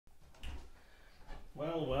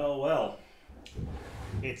Well, well, well.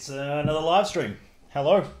 It's another live stream.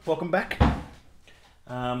 Hello, welcome back.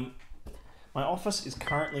 My office is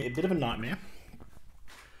currently a bit of a nightmare.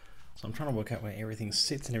 So I'm trying to work out where everything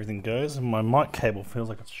sits and everything goes, and my mic cable feels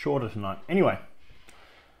like it's shorter tonight. Anyway.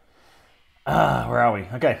 Where are we?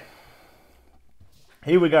 Okay.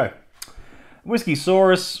 Here we go. Whisky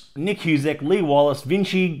Saurus, Nick Huzek, Lee Wallace,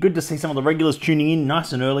 Vinci. Good to see some of the regulars tuning in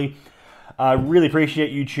nice and early. I really appreciate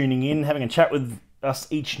you tuning in, having a chat with us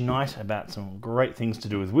each night about some great things to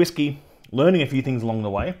do with whiskey, learning a few things along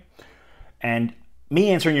the way, and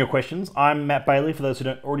me answering your questions. I'm Matt Bailey, for those who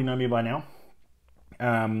don't already know me by now,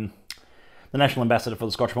 the National Ambassador for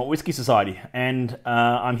the Scotch Malt Whisky Society, and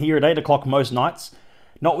I'm here at 8 o'clock most nights,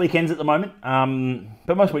 not weekends at the moment,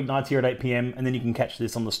 but most weeknights here at 8 PM, and then you can catch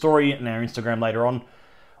this on the story and our Instagram later on,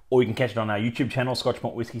 or you can catch it on our YouTube channel, Scotch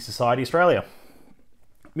Malt Whisky Society Australia.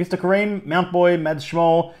 Mr. Kareem, Mount Boy, Mads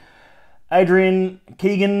Schmoll, Adrian,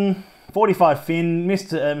 Keegan, 45 Finn,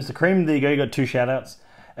 Mr. Kareem, there you go, you got two shout outs.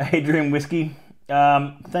 Adrian Whisky,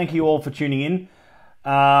 thank you all for tuning in.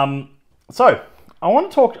 So, I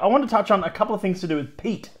want to touch on a couple of things to do with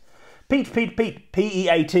peat. Peat,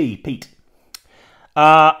 P-E-A-T, peat.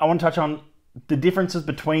 I want to touch on the differences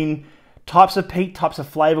between types of peat, types of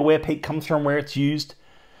flavour, where peat comes from, where it's used.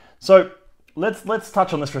 So, let's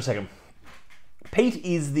touch on this for a second. Peat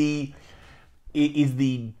is the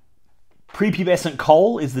pre-pubescent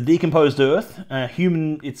coal, is the decomposed earth.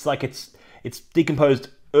 It's decomposed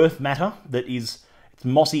earth matter it's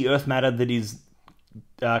mossy earth matter that is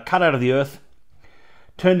cut out of the earth,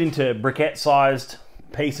 turned into briquette-sized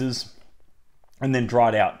pieces, and then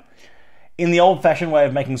dried out. In the old-fashioned way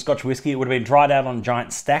of making Scotch whisky, it would have been dried out on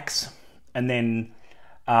giant stacks, and then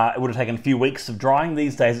it would have taken a few weeks of drying.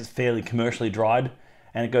 These days, it's fairly commercially dried,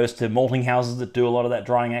 and it goes to malting houses that do a lot of that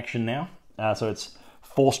drying action now. So it's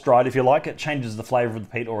forced dried, if you like. It changes the flavour of the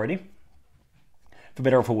peat already. For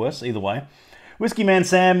better or for worse, either way. Whiskey Man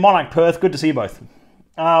Sam, Monarch Perth, good to see you both.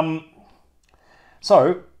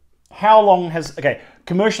 So, how long has... Okay,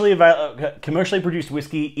 commercially produced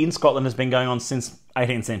whiskey in Scotland has been going on since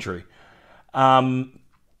 18th century. However,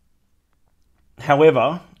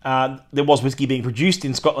 there was whiskey being produced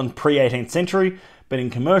in Scotland pre-18th century, but in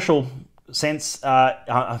commercial sense,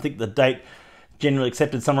 I think the date generally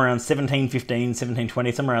accepted somewhere around 1715,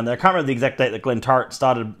 1720, somewhere around there. I can't remember the exact date that Glen Turret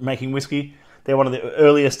started making whiskey. They're one of the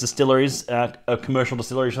earliest distilleries, commercial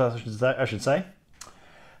distilleries, I should say.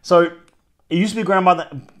 So it used to be ground by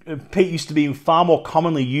peat used to be far more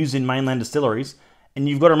commonly used in mainland distilleries, and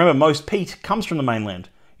you've got to remember most peat comes from the mainland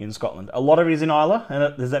in Scotland. A lot of it is in Islay,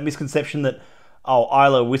 and there's that misconception that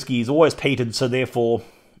Islay whiskey is always peated, so therefore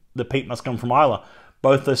the peat must come from Islay.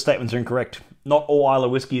 Both those statements are incorrect. Not all Islay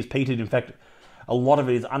whiskey is peated. In fact, a lot of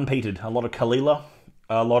it is unpeated. A lot of Kalila,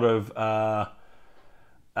 a lot of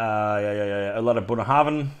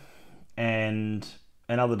Bunnahabhain, and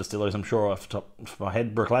other distilleries, I'm sure off the top of my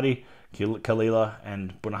head, Bruichladdich, Kalila,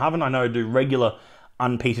 and Bunnahabhain, I know do regular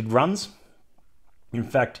unpeated runs. In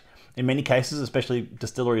fact, in many cases, especially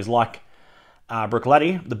distilleries like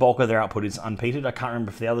Bruichladdich, the bulk of their output is unpeated. I can't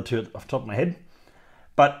remember for the other two off the top of my head.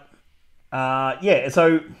 But, yeah,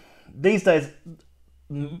 so these days,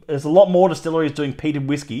 there's a lot more distilleries doing peated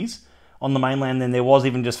whiskies on the mainland than there was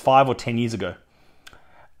even just 5 or 10 years ago.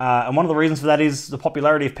 And one of the reasons for that is the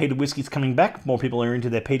popularity of peated whiskies coming back. More people are into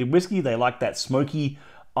their peated whiskey. They like that smoky,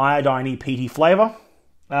 iodine-y, peaty flavour.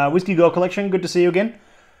 Whiskey Girl Collection, good to see you again.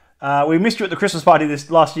 We missed you at the Christmas party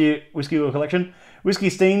this last year, Whiskey Girl Collection. Whiskey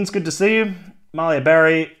Steens, good to see you. Malia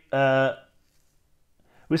Barry,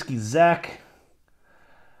 Whiskey Zach.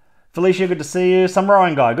 Felicia, good to see you. Some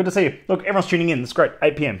Ryan Guy, good to see you. Look, everyone's tuning in. That's great.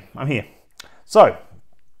 8 PM. I'm here. So,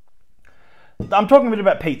 I'm talking a bit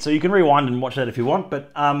about peat, so you can rewind and watch that if you want,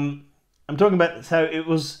 but I'm talking about how it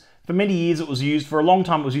was, for many years it was used, for a long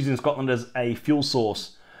time it was used in Scotland as a fuel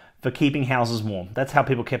source for keeping houses warm. That's how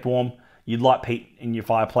people kept warm. You'd light peat in your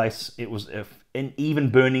fireplace. It was an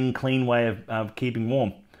even burning, clean way of keeping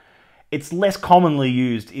warm. It's less commonly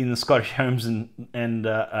used in Scottish homes and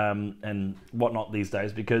whatnot these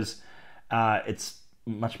days because it's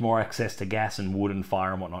much more access to gas and wood and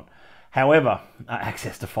fire and whatnot. However,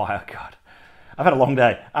 access to fire, God, I've had a long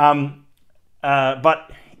day.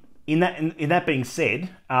 But in that being said,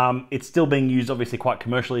 it's still being used obviously quite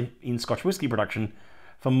commercially in Scotch whisky production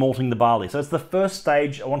for malting the barley. So it's the first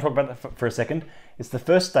stage. I want to talk about that for a second. It's the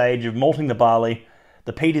first stage of malting the barley.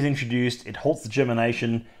 The peat is introduced. It halts the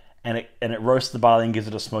germination. And it roasts the barley and gives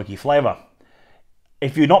it a smoky flavour.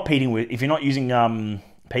 If you're not using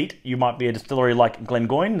peat, you might be a distillery like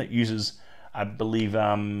Glengoyne that uses, I believe,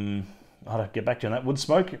 I'll have to get back to you on that, wood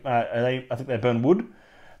smoke. I think they burn wood.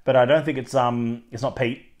 but I don't think it's not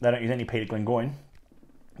peat. They don't use any peat at Glengoyne.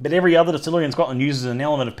 But every other distillery in Scotland uses an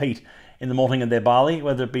element of peat in the malting of their barley,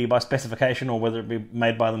 whether it be by specification or whether it be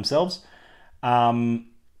made by themselves. And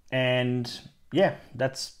yeah,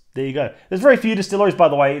 there you go. There's very few distilleries, by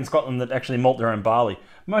the way, in Scotland that actually malt their own barley.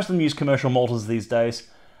 Most of them use commercial malters these days,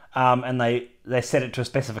 and they set it to a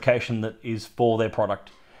specification that is for their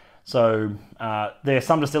product. So there are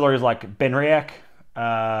some distilleries like Benriach,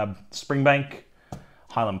 Springbank,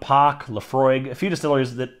 Highland Park, Lefroy, a few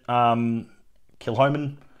distilleries that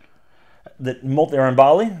Kilhoman that malt their own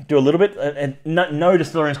barley, do a little bit, and no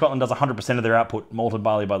distillery in Scotland does 100% of their output malted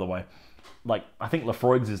barley, by the way. Like, I think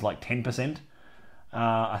Lefroy's is like 10%.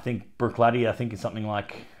 I think Bruichladdich, I think, is something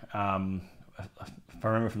like, if I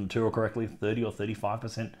remember from the tour correctly, 30 or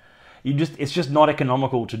 35%. It's just not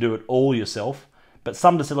economical to do it all yourself. But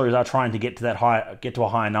some distilleries are trying to get to a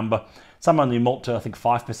higher number. Some only malt to, I think,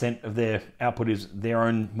 5% of their output is their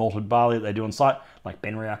own malted barley that they do on site, like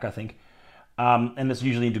Benriach, I think. And it's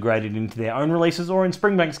usually integrated into their own releases. Or in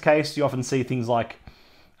Springbank's case, you often see things like,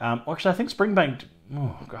 actually, I think Springbank.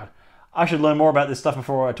 Oh God, I should learn more about this stuff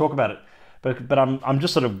before I talk about it. But I'm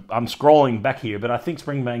just I'm scrolling back here. But I think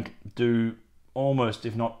Springbank do almost,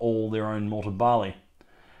 if not all, their own malted barley.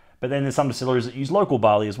 But then there's some distilleries that use local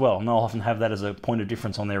barley as well, and they'll often have that as a point of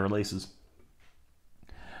difference on their releases.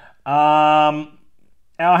 Our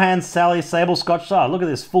Hands Sally Sable Scotch Star. Look at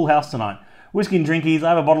this full house tonight. Whiskey and drinkies. I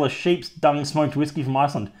have a bottle of sheep's dung smoked whiskey from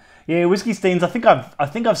Iceland. Yeah, Whiskey Steens. I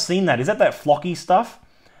think I've seen that. Is that flocky stuff?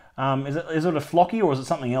 Is it a flocky or is it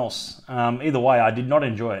something else? Either way, I did not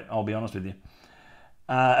enjoy it. I'll be honest with you.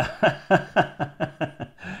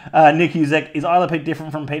 Nick Husek, is Isla peat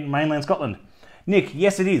different from peat in mainland Scotland? Nick,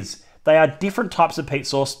 yes it is. They are different types of peat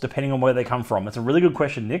source depending on where they come from. That's a really good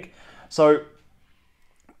question, Nick. So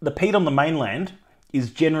the peat on the mainland is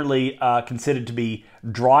generally considered to be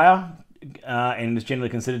drier and is generally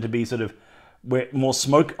considered to be sort of more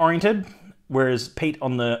smoke oriented, whereas peat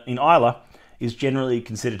in Isla is generally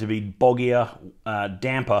considered to be boggier,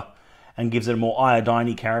 damper, and gives it a more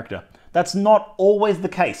iodine-y character. That's not always the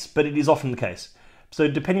case, but it is often the case. So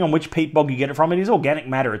depending on which peat bog you get it from, it is organic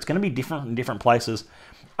matter. It's going to be different in different places.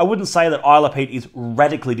 I wouldn't say that Isla peat is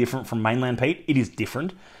radically different from mainland peat. It is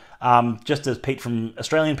different. Just as peat from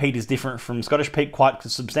Australian peat is different from Scottish peat quite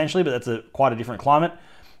substantially, but that's quite a different climate.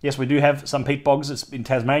 Yes, we do have some peat bogs. It's in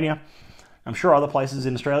Tasmania. I'm sure other places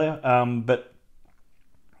in Australia.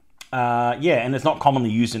 Yeah, and it's not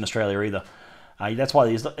commonly used in Australia either. That's why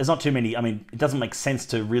there's not too many. I mean, it doesn't make sense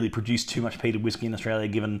to really produce too much peated whiskey in Australia,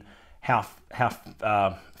 given how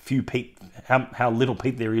few peat, how little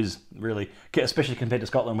peat there is really, especially compared to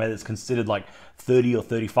Scotland, where it's considered like 30 or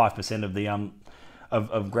 35% of the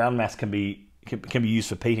of ground mass can be used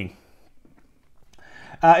for peating.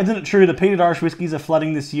 Isn't it true the peated Irish whiskies are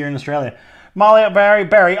flooding this year in Australia? Marley,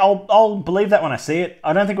 Barry, I'll believe that when I see it.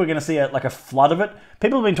 I don't think we're going to see a flood of it.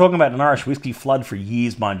 People have been talking about an Irish whiskey flood for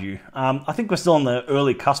years, mind you. I think we're still on the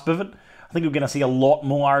early cusp of it. I think we're going to see a lot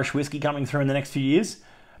more Irish whiskey coming through in the next few years.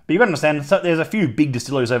 But you've got to understand, so there's a few big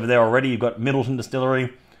distilleries over there already. You've got Middleton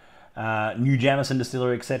Distillery, New Jamison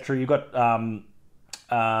Distillery, etc. You've got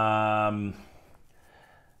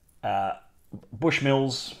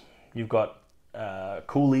Bushmills. You've got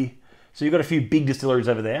Cooley. So you've got a few big distilleries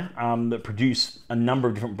over there that produce a number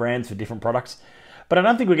of different brands for different products. But I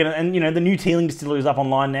don't think we're going to... And, the new Teeling Distillery is up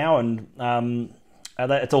online now, and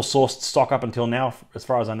it's all sourced stock up until now, as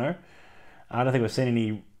far as I know. I don't think we've seen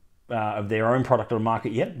any of their own product on the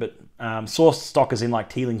market yet, but sourced stock as in, like,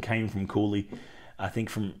 Teeling came from Cooley, I think,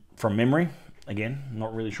 from memory. Again,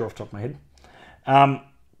 not really sure off the top of my head.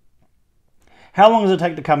 How long does it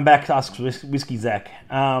take to come back, asks Whiskey Zach?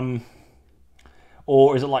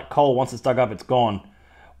 Or is it like coal, once it's dug up, it's gone?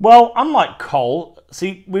 Well, unlike coal,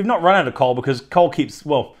 see, we've not run out of coal because coal keeps,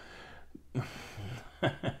 well,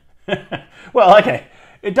 okay,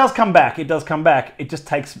 it does come back, it just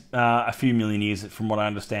takes a few million years from what I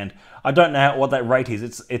understand. I don't know what that rate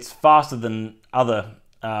is. It's faster than other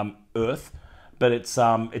Earth, but it's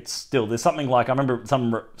still, there's something like, I remember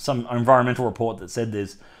some environmental report that said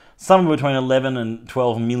there's somewhere between 11 and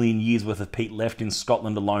 12 million years worth of peat left in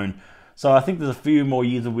Scotland alone. So I think there's a few more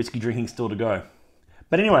years of whiskey drinking still to go.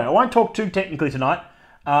 But anyway, I won't talk too technically tonight.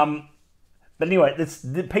 But anyway,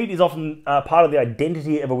 the peat is often part of the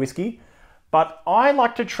identity of a whiskey. But I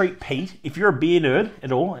like to treat peat, if you're a beer nerd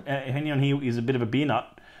at all, if anyone here is a bit of a beer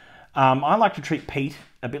nut, I like to treat peat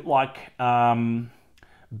a bit like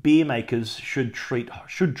beer makers should treat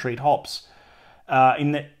hops.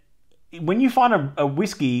 In that, when you find a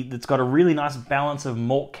whiskey that's got a really nice balance of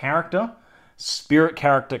malt character, spirit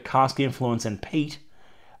character, cask influence, and peat,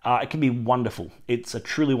 it can be wonderful. It's a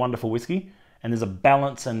truly wonderful whiskey, and there's a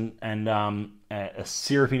balance and a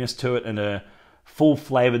syrupiness to it, and a full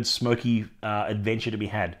flavored, smoky adventure to be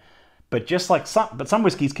had. But just like some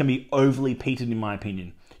whiskeys can be overly peated, in my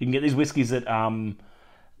opinion. You can get these whiskeys that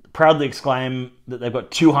proudly exclaim that they've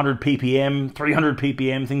got 200 ppm, 300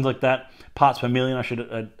 ppm, things like that, parts per million. I should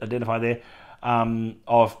identify there,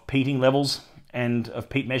 of peating levels and of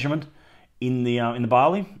peat measurement in the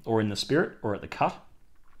barley or in the spirit or at the cut.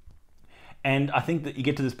 And I think that you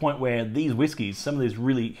get to this point where these whiskies, some of these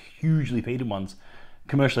really hugely peated ones,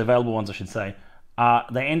 commercially available ones, I should say,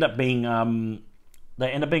 they end up being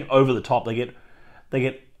over the top.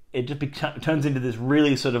 It just turns into this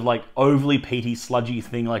really sort of like overly peaty, sludgy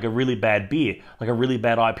thing, like a really bad beer, like a really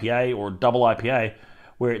bad IPA or double IPA,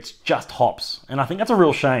 where it's just hops. And I think that's a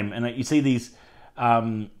real shame. And you see these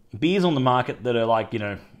beers on the market that are like,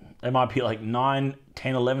 they might be like 9,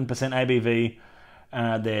 10, 11% ABV.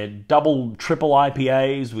 They're double, triple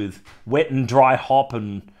IPAs with wet and dry hop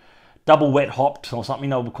and double wet hopped or something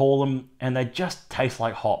they'll call them, and they just taste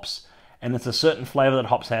like hops. And it's a certain flavour that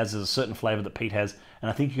hops has, there's a certain flavour that peat has,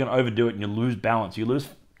 and I think you can overdo it and you lose balance. You lose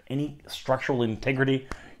any structural integrity,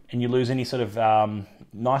 and you lose any sort of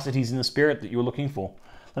niceties in the spirit that you were looking for.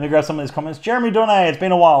 Let me grab some of these comments. Jeremy Donay, it's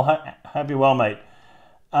been a while. Hope you're well, mate.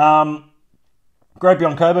 Great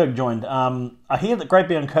Beyond Coburg joined. I hear that Great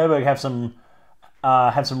Beyond Coburg have some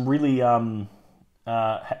really have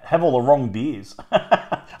all the wrong beers.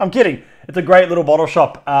 I'm kidding. It's a great little bottle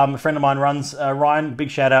shop. A friend of mine runs. Ryan,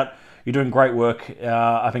 big shout out. You're doing great work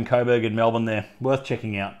up in Coburg in Melbourne there. Worth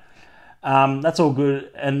checking out. That's all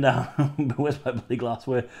good. And where's my bloody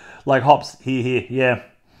glassware? Like hops. Here. Yeah.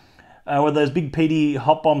 With those big peaty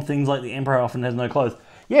hop bomb things like the Emperor often has no clothes.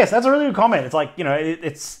 Yes, that's a really good comment. It's like,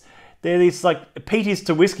 they're these like peat is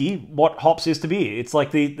to whiskey what hops is to beer. It's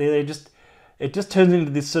like it just turns into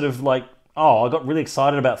this sort of like, oh, I got really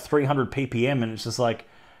excited about 300 ppm, and it's just like,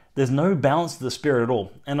 there's no balance to the spirit at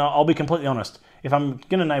all. And I'll be completely honest. If I'm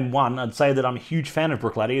going to name one, I'd say that I'm a huge fan of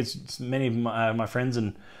Brooklady, as many of my friends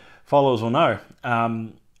and followers will know.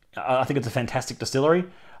 I think it's a fantastic distillery.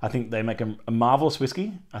 I think they make a marvellous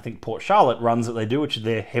whiskey. I think Port Charlotte runs that they do, which is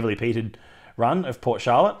their heavily peated run of Port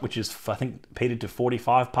Charlotte, which is, I think, peated to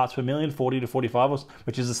 45 parts per million, 40 to 45,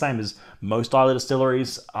 which is the same as most Islay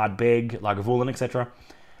distilleries, Ardbeg, Lagavulin, etc.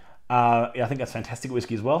 I think that's fantastic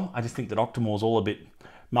whiskey as well. I just think that Octomore's all a bit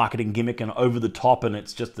marketing gimmick and over the top, and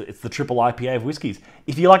it's the triple IPA of whiskies.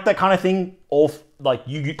 If you like that kind of thing,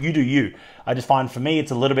 you do you. I just find for me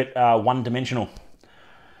it's a little bit one-dimensional.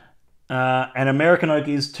 And American Oak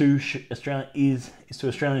is to Australian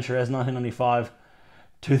Shiraz 1995,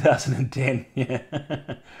 2010. Yeah.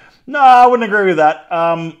 No, I wouldn't agree with that.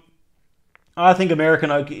 I think American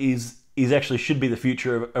Oak is actually should be the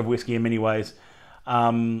future of whiskey in many ways.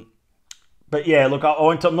 But yeah, look,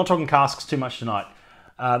 I'm not talking casks too much tonight.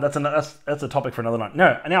 That's a topic for another night.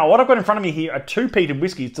 No, now what I've got in front of me here are two peated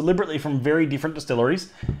whiskies, deliberately from very different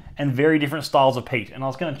distilleries and very different styles of peat. And I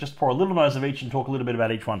was going to just pour a little nose of each and talk a little bit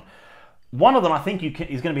about each one. One of them I think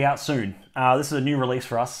is going to be out soon. This is a new release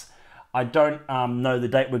for us. I don't know the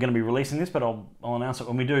date we're going to be releasing this, but I'll announce it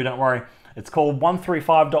when we do, don't worry. It's called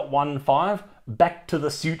 135.15, Back to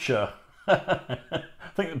the Future. I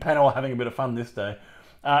think the panel are having a bit of fun this day.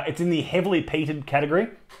 It's in the heavily peated category,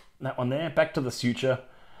 that one there, Back to the Future.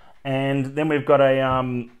 And then we've got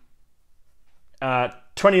a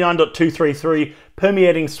 29.233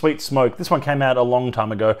 Permeating Sweet Smoke. This one came out a long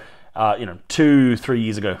time ago, 2-3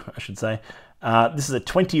 years ago, I should say. This is a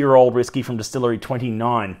 20-year-old whiskey from Distillery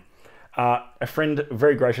 29. A friend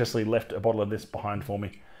very graciously left a bottle of this behind for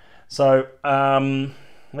me. So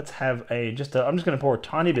let's have I'm just going to pour a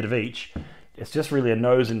tiny bit of each. It's just really a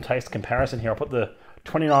nose and taste comparison here. I'll put the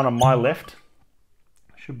 29 on my left.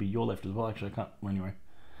 Should be your left as well, actually. I can't. Anyway.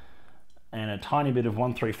 And a tiny bit of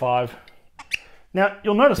 135. Now,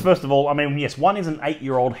 you'll notice, first of all, I mean, yes, one is an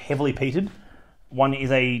 8-year-old heavily peated. One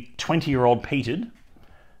is a 20-year-old peated.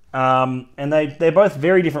 And they're both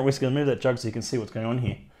very different whiskeys. I'll move that jug so you can see what's going on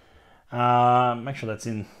here. Make sure that's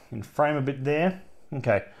in frame a bit there.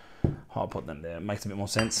 Okay. I'll put them there. It makes a bit more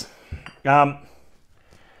sense.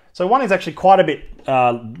 So one is actually quite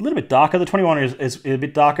a little bit darker. The 21 is a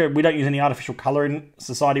bit darker. We don't use any artificial colour in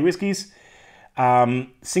Society whiskies.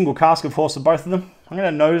 Single cask, of course, of both of them. I'm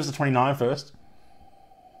going to nose the 29 first.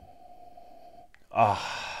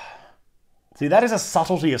 See, that is a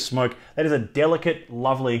subtlety of smoke. That is a delicate,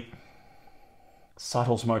 lovely,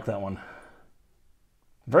 subtle smoke, that one.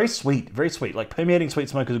 Very sweet, very sweet. Like, Permeating Sweet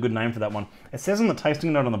Smoke is a good name for that one. It says on the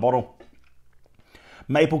tasting note on the bottle,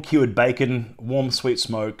 maple cured bacon, warm sweet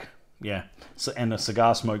smoke, yeah, and a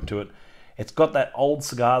cigar smoke to it. It's got that old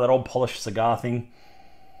cigar, that old polished cigar thing.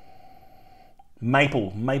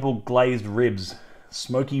 Maple glazed ribs.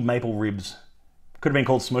 Smoky maple ribs. Could have been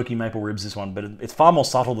called smoky maple ribs, this one, but it's far more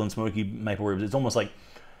subtle than smoky maple ribs. It's almost like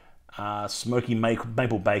smoky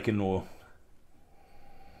maple bacon or...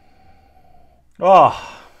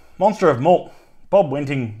 Oh, monster of malt. Bob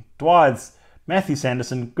Wenting, Dwights, Matthew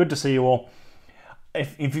Sanderson, good to see you all.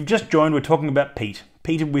 If you've just joined, we're talking about peat.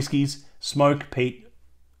 Peated whiskies, smoke, peat,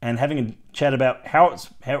 and having a chat about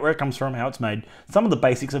where it comes from, how it's made, some of the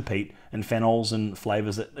basics of peat, and phenols and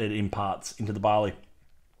flavours that it imparts into the barley.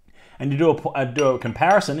 And to do a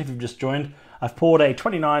comparison, if you've just joined, I've poured a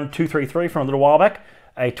 29-233 from a little while back,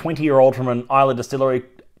 a 20-year-old from an Isla distillery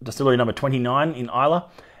number 29 in Isla.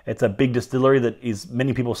 It's a big distillery that is,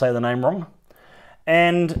 many people say the name wrong.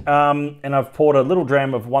 And I've poured a little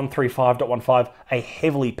dram of 135.15,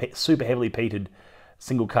 a super heavily peated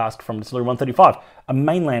single cask from Distillery 135, a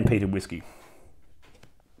mainland peated whiskey.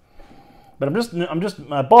 But I'm just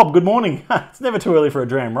Bob, good morning. It's never too early for a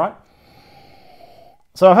dram, right?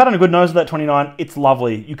 So I've had a good nose of that 29. It's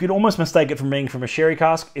lovely. You could almost mistake it from being from a sherry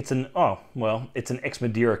cask. It's an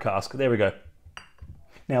ex-Madeira cask. There we go.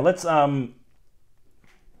 Now let's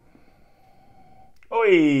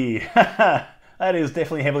Oi! That is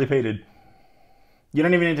definitely heavily peated. You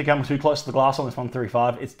don't even need to come too close to the glass on this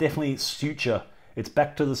 135. It's definitely suture. It's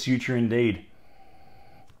back to the suture indeed.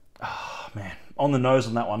 Oh, man. On the nose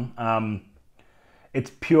on that one.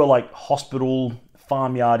 It's pure like hospital,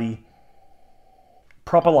 farmyardy,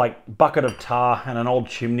 proper like bucket of tar and an old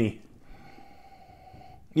chimney.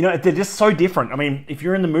 You know, they're just so different. I mean, if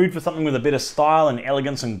you're in the mood for something with a bit of style and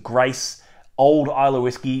elegance and grace, old Isla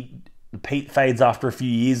whiskey, the peat fades after a few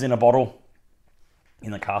years in a bottle.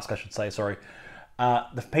 In the cask, I should say, sorry.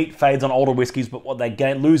 The peat fades on older whiskies, but what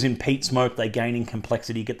they lose in peat smoke, they gain in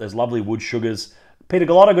complexity, get those lovely wood sugars. Peter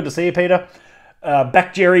Gallotta, good to see you, Peter.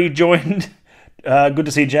 Back Jerry joined. Good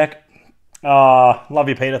to see you, Jack. Love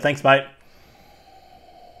you, Peter. Thanks, mate.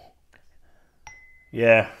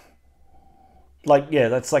 Yeah.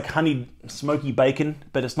 That's like honey smoky bacon,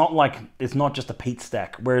 but it's not just a peat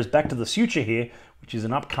stack. Whereas back to the suture here, which is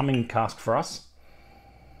an upcoming cask for us,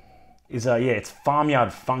 is it's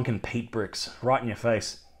farmyard funk and peat bricks right in your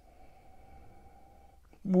face.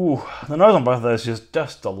 Ooh, the nose on both of those is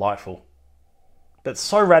just delightful. But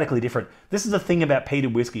so radically different. This is the thing about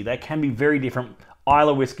peated whiskey. They can be very different.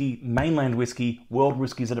 Isla whiskey, mainland whiskey, world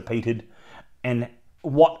whiskies that are peated, and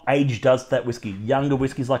what age does that whiskey. Younger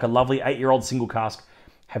whiskies like a lovely 8-year-old single cask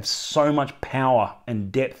have so much power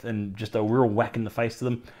and depth and just a real whack in the face to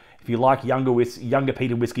them. If you like younger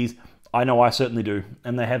peated whiskies, I know I certainly do.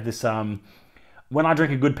 And they have this, when I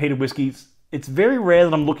drink a good peated whiskey, it's very rare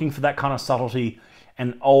that I'm looking for that kind of subtlety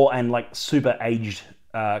and like super aged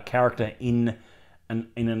character in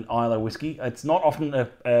an Isla whiskey. It's not often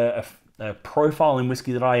a profile in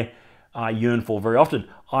whiskey that I yearn for very often.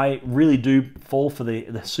 I really do fall for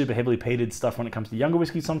the super heavily peated stuff when it comes to younger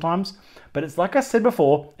whiskey sometimes. But it's like I said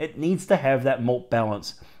before, it needs to have that malt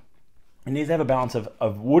balance. It needs to have a balance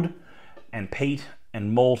of wood and peat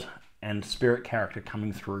and malt and spirit character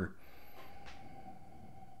coming through.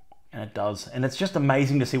 And it does. And it's just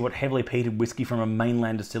amazing to see what heavily peated whiskey from a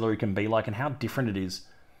mainland distillery can be like and how different it is.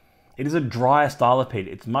 It is a drier style of peat.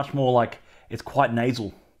 It's much more like, it's quite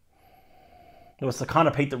nasal. It's the kind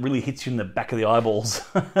of peat that really hits you in the back of the eyeballs.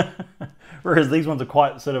 Whereas these ones are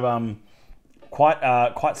quite sort of,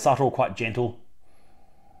 quite subtle, quite gentle.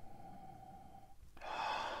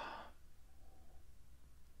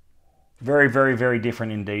 Very, very, very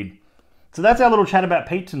different indeed. So that's our little chat about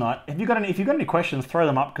peat tonight. If you've got any questions, throw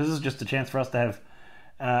them up, because this is just a chance for us to have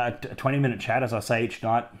a 20-minute chat, as I say each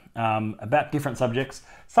night, about different subjects.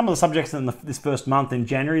 Some of the subjects in this first month in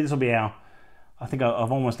January, this will be I think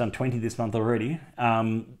I've almost done 20 this month already.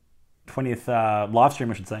 20th live stream,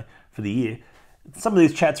 I should say, for the year. Some of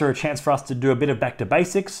these chats are a chance for us to do a bit of back to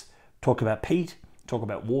basics, talk about peat, talk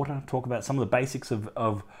about water, talk about some of the basics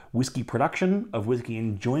of whiskey production, of whiskey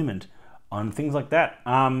enjoyment, and things like that.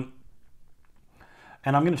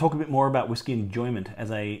 And I'm going to talk a bit more about whiskey enjoyment as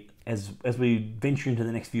we venture into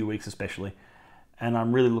the next few weeks, especially. And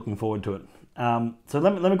I'm really looking forward to it. So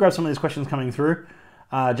let me grab some of these questions coming through.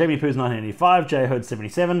 Jamie Pooh's 1985, J Herd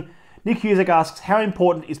 77. Nick Husick asks, how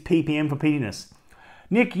important is ppm for peatiness?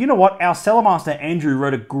 Nick, you know what? Our cellar master Andrew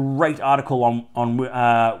wrote a great article on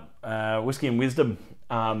Whiskey and Wisdom.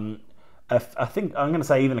 I think I'm going to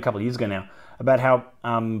say even a couple of years ago now, about how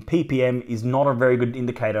ppm is not a very good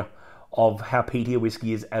indicator of how peaty a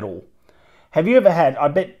whiskey is at all. Have you ever had, I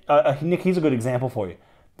bet, Nick, here's a good example for you.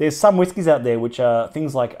 There's some whiskies out there which are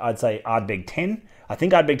things like, I'd say, Ardbeg 10. I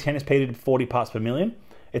think Ardbeg 10 is peated 40 parts per million.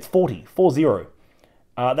 It's 40, 40.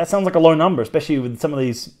 That sounds like a low number, especially with some of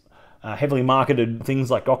these heavily marketed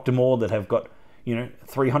things like Octomore that have got,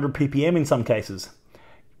 300 ppm in some cases.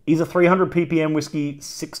 Is a 300 ppm whiskey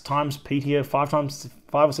 6 times peatier, 5 or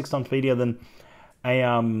 6 times peatier than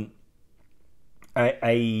a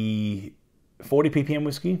 40 ppm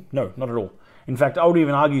whiskey? No, not at all. In fact, I would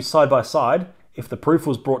even argue side by side, if the proof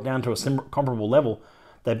was brought down to a comparable level,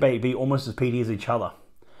 they may be almost as peaty as each other.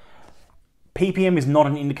 ppm is not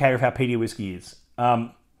an indicator of how peaty a whiskey is.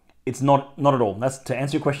 It's not at all. That's, to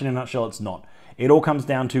answer your question in a nutshell, it's not. It all comes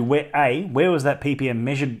down to where was that ppm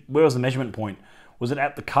measured? Where was the measurement point? Was it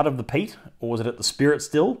at the cut of the peat, or was it at the spirit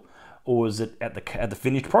still, or was it at the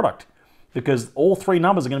finished product? Because all three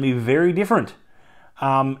numbers are going to be very different.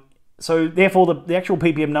 So therefore, the actual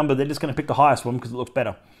ppm number, they're just going to pick the highest one because it looks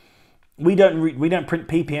better. We don't print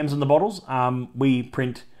ppms in the bottles. We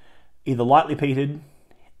print either lightly peated,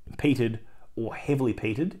 or heavily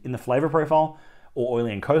peated in the flavor profile, or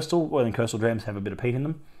oily and coastal. Oily and coastal drams have a bit of peat in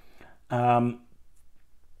them.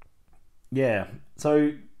 Yeah.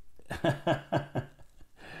 So.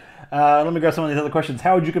 Let me go some of these other questions.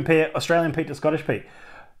 How would you compare Australian peat to Scottish peat?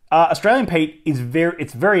 Australian peat is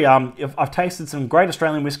very. I've tasted some great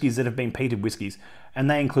Australian whiskies that have been peated whiskies, and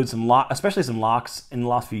they include especially some larks in the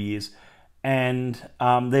last few years, and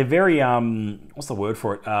they're very what's the word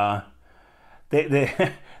for it?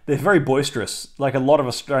 They're very boisterous. Like a lot of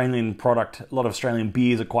Australian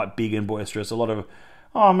beers are quite big and boisterous. A lot of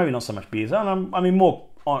maybe not so much beers. I mean more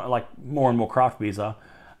and more craft beers are.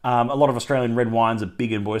 A lot of Australian red wines are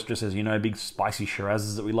big and boisterous, as you know, big spicy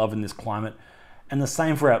Shirazes that we love in this climate. And the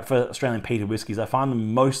same for Australian peated whiskies. I find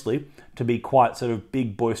them mostly to be quite sort of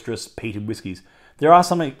big, boisterous peated whiskies. There are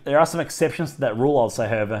some exceptions to that rule, I'll say,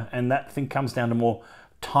 however, and that thing comes down to more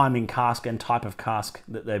timing cask and type of cask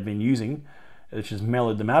that they've been using, which has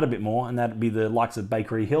mellowed them out a bit more, and that'd be the likes of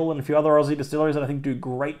Bakery Hill and a few other Aussie distilleries that I think do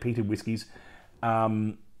great peated whiskies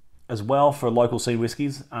as well for local scene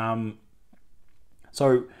whiskies.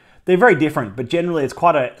 So they're very different, but generally it's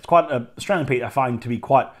quite a Australian peat I find to be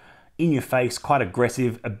quite in your face, quite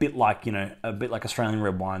aggressive, a bit like Australian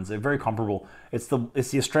red wines. They're very comparable. It's the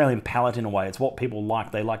Australian palate in a way. It's what people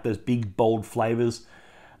like. They like those big, bold flavors,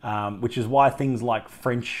 which is why things like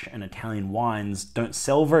French and Italian wines don't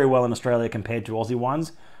sell very well in Australia compared to Aussie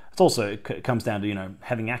wines. It's also, it comes down to,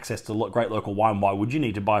 having access to great local wine. Why would you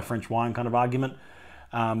need to buy French wine kind of argument?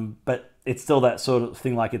 But it's still that sort of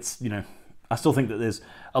thing, like it's, I still think that there's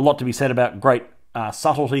a lot to be said about great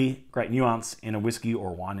subtlety, great nuance in a whiskey or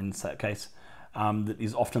a wine in that case, that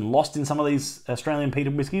is often lost in some of these Australian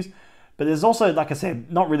peated whiskies. But there's also, like I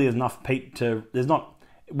said, not really enough peat to.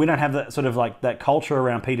 We don't have that sort of that culture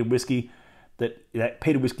around peated whiskey. That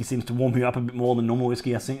peated whiskey seems to warm you up a bit more than normal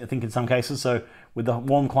whiskey. I think in some cases. So with the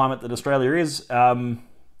warm climate that Australia is,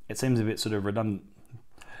 it seems a bit sort of redundant.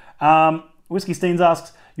 Whiskey Steens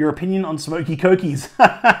asks, your opinion on smoky cokies.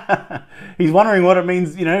 He's wondering what it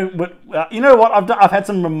means, But you know what? I've had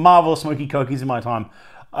some marvelous smoky cokies in my time.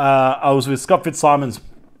 I was with Scott Fitzsimons.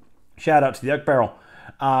 Shout out to the Oak Barrel.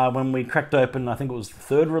 When we cracked open, I think it was the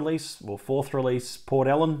third release or fourth release, Port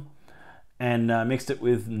Ellen, and mixed it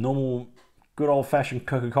with normal, good old-fashioned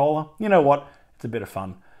Coca-Cola. You know what? It's a bit of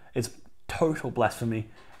fun. It's total blasphemy.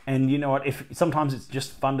 And you know what? Sometimes it's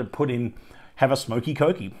just fun to have a smoky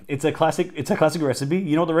cokie. It's a classic recipe.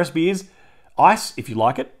 You know what the recipe is? Ice, if you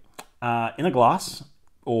like it, in a glass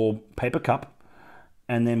or paper cup,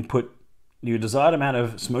 and then put your desired amount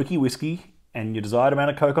of smoky whiskey and your desired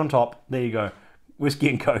amount of Coke on top. There you go. Whiskey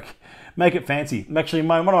and Coke. Make it fancy. Actually,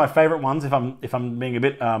 one of my favorite ones, if I'm being a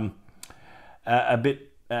bit no, I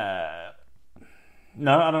don't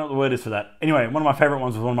know what the word is for that. Anyway, one of my favorite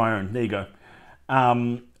ones was one of my own. There you go.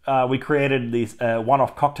 We created this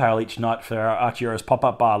one-off cocktail each night for our Archieros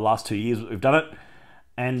pop-up bar. Last 2 years we've done it,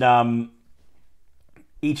 and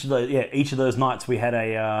each of those nights we had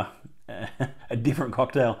a different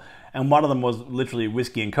cocktail, and one of them was literally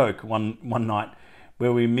whiskey and Coke. One night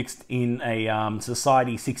where we mixed in a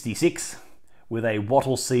Society 66 with a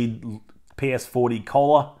wattle seed PS40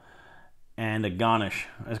 cola and a garnish.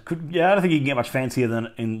 I don't think you can get much fancier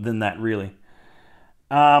than that, really.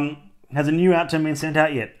 Has a new outturn been sent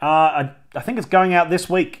out yet? I think it's going out this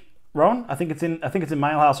week, Rowan. I think it's in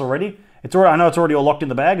Mailhouse already. I know it's already all locked in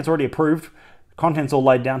the bag. It's already approved. Content's all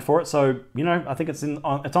laid down for it. So I think it's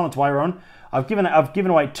on its way, Rowan. I've given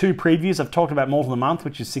away 2 previews. I've talked about Malt of the Month,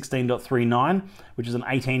 which is 16.39, which is an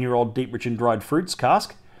 18-year-old deep, rich, and dried fruits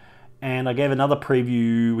cask. And I gave another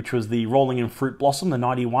preview, which was the Rolling in Fruit Blossom, the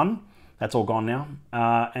 91. That's all gone now.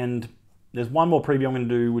 And there's one more preview I'm going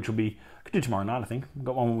to do, which will be, I could do tomorrow night, I think. I've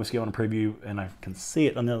got one more whiskey I want to preview, and I can see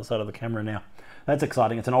it on the other side of the camera now. that's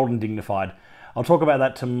exciting. It's an old and dignified. I'll talk about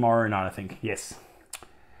that tomorrow night, I think. Yes.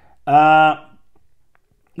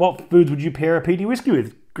 What foods would you pair a peaty whiskey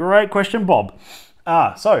with? Great question, Bob.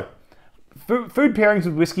 So food pairings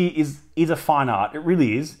with whiskey is a fine art. It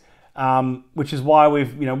really is, which is why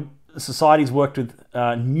we've, society's worked with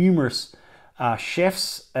numerous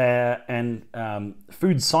chefs and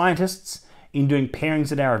food scientists in doing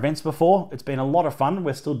pairings at our events before. It's been a lot of fun.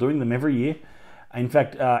 We're still doing them every year. In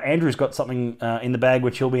fact, Andrew's got something in the bag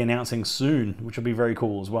which he'll be announcing soon, which will be very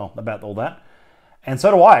cool as well about all that. And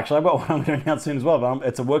so do I, actually. I've got one I'm going to announce soon as well, but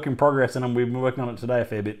it's a work in progress, and we've been working on it today a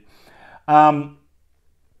fair bit.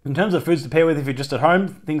 In terms of foods to pair with if you're just at home,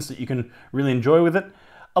 things that you can really enjoy with it,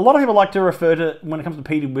 a lot of people like to refer to, when it comes to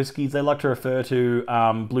peated whiskies, they like to refer to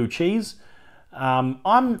blue cheese. I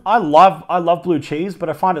love blue cheese, but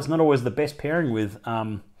I find it's not always the best pairing with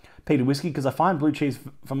peated whiskey, because I find blue cheese,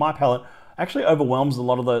 for my palate, actually overwhelms a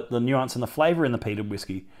lot of the nuance and the flavour in the peated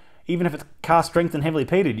whiskey. Even if it's cask strength and heavily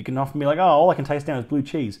peated, you can often be like, oh, all I can taste now is blue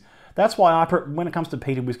cheese. That's why when it comes to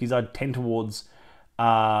peated whiskies, I tend towards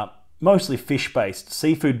mostly fish-based,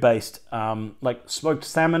 seafood-based, like smoked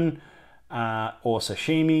salmon or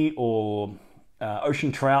sashimi or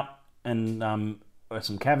ocean trout and or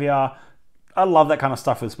some caviar. I love that kind of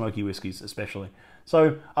stuff with smoky whiskies, especially.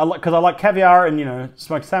 So because I like caviar and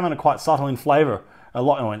smoked salmon are quite subtle in flavour.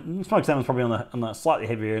 Smoked salmon's probably on the slightly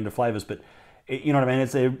heavier end of flavours, but you know what I mean.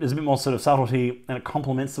 There's a bit more sort of subtlety, and it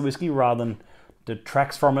complements the whiskey rather than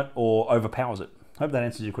detracts from it or overpowers it. Hope that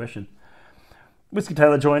answers your question. Whiskey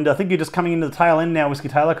Taylor joined. I think you're just coming into the tail end now, Whiskey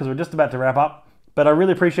Taylor, because we're just about to wrap up. But I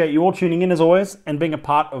really appreciate you all tuning in as always and being a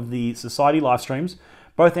part of the Society live streams.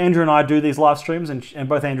 Both Andrew and I do these live streams, and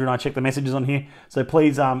both Andrew and I check the messages on here. So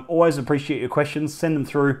please always appreciate your questions. Send them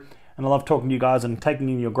through, and I love talking to you guys and taking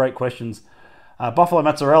in your great questions. Buffalo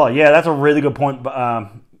mozzarella. Yeah, that's a really good point,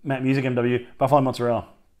 Matt Music MW. Buffalo mozzarella.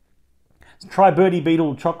 Try Birdie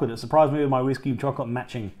Beetle chocolate. It surprised me with my whiskey chocolate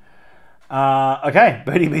matching. Okay,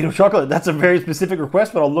 Birdie Beetle chocolate. That's a very specific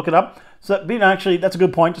request, but I'll look it up. So, actually, that's a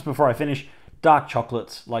good point just before I finish. Dark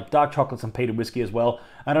chocolates, like dark chocolates and peated whiskey as well.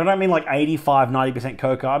 And I don't mean like 85, 90%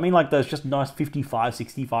 cocoa. I mean like those just nice 55,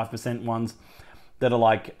 65% ones that are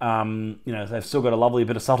like, they've still got a lovely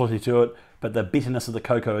bit of subtlety to it, but the bitterness of the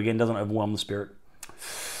cocoa, again, doesn't overwhelm the spirit.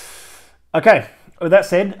 Okay, with that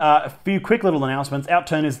said, a few quick little announcements.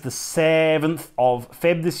 Outturn is the 7th of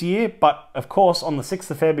Feb this year, but of course on the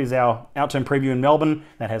 6th of Feb is our Outturn preview in Melbourne.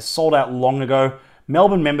 That has sold out long ago.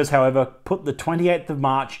 Melbourne members, however, put the 28th of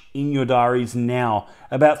March in your diaries now.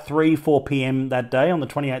 About 4 p.m. that day on the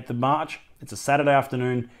 28th of March. It's a Saturday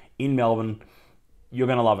afternoon in Melbourne. You're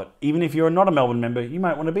going to love it. Even if you're not a Melbourne member, you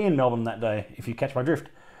might want to be in Melbourne that day, if you catch my drift.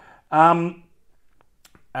 So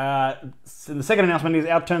the second announcement is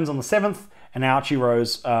Outturns on the 7th, and Archie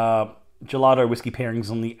Rose Gelato Whiskey Pairings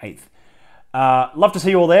on the 8th. Love to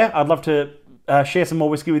see you all there. I'd love to share some more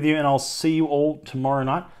whiskey with you, and I'll see you all tomorrow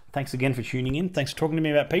night. Thanks again for tuning in. Thanks for talking to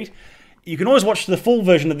me about Pete. You can always watch the full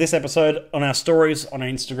version of this episode on our stories on our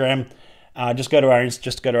Instagram. Just go to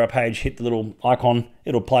our page, hit the little icon.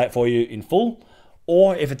 It'll play it for you in full.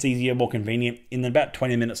 Or if it's easier, more convenient, in about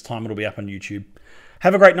 20 minutes time, it'll be up on YouTube.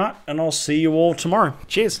 Have a great night, and I'll see you all tomorrow.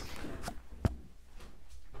 Cheers.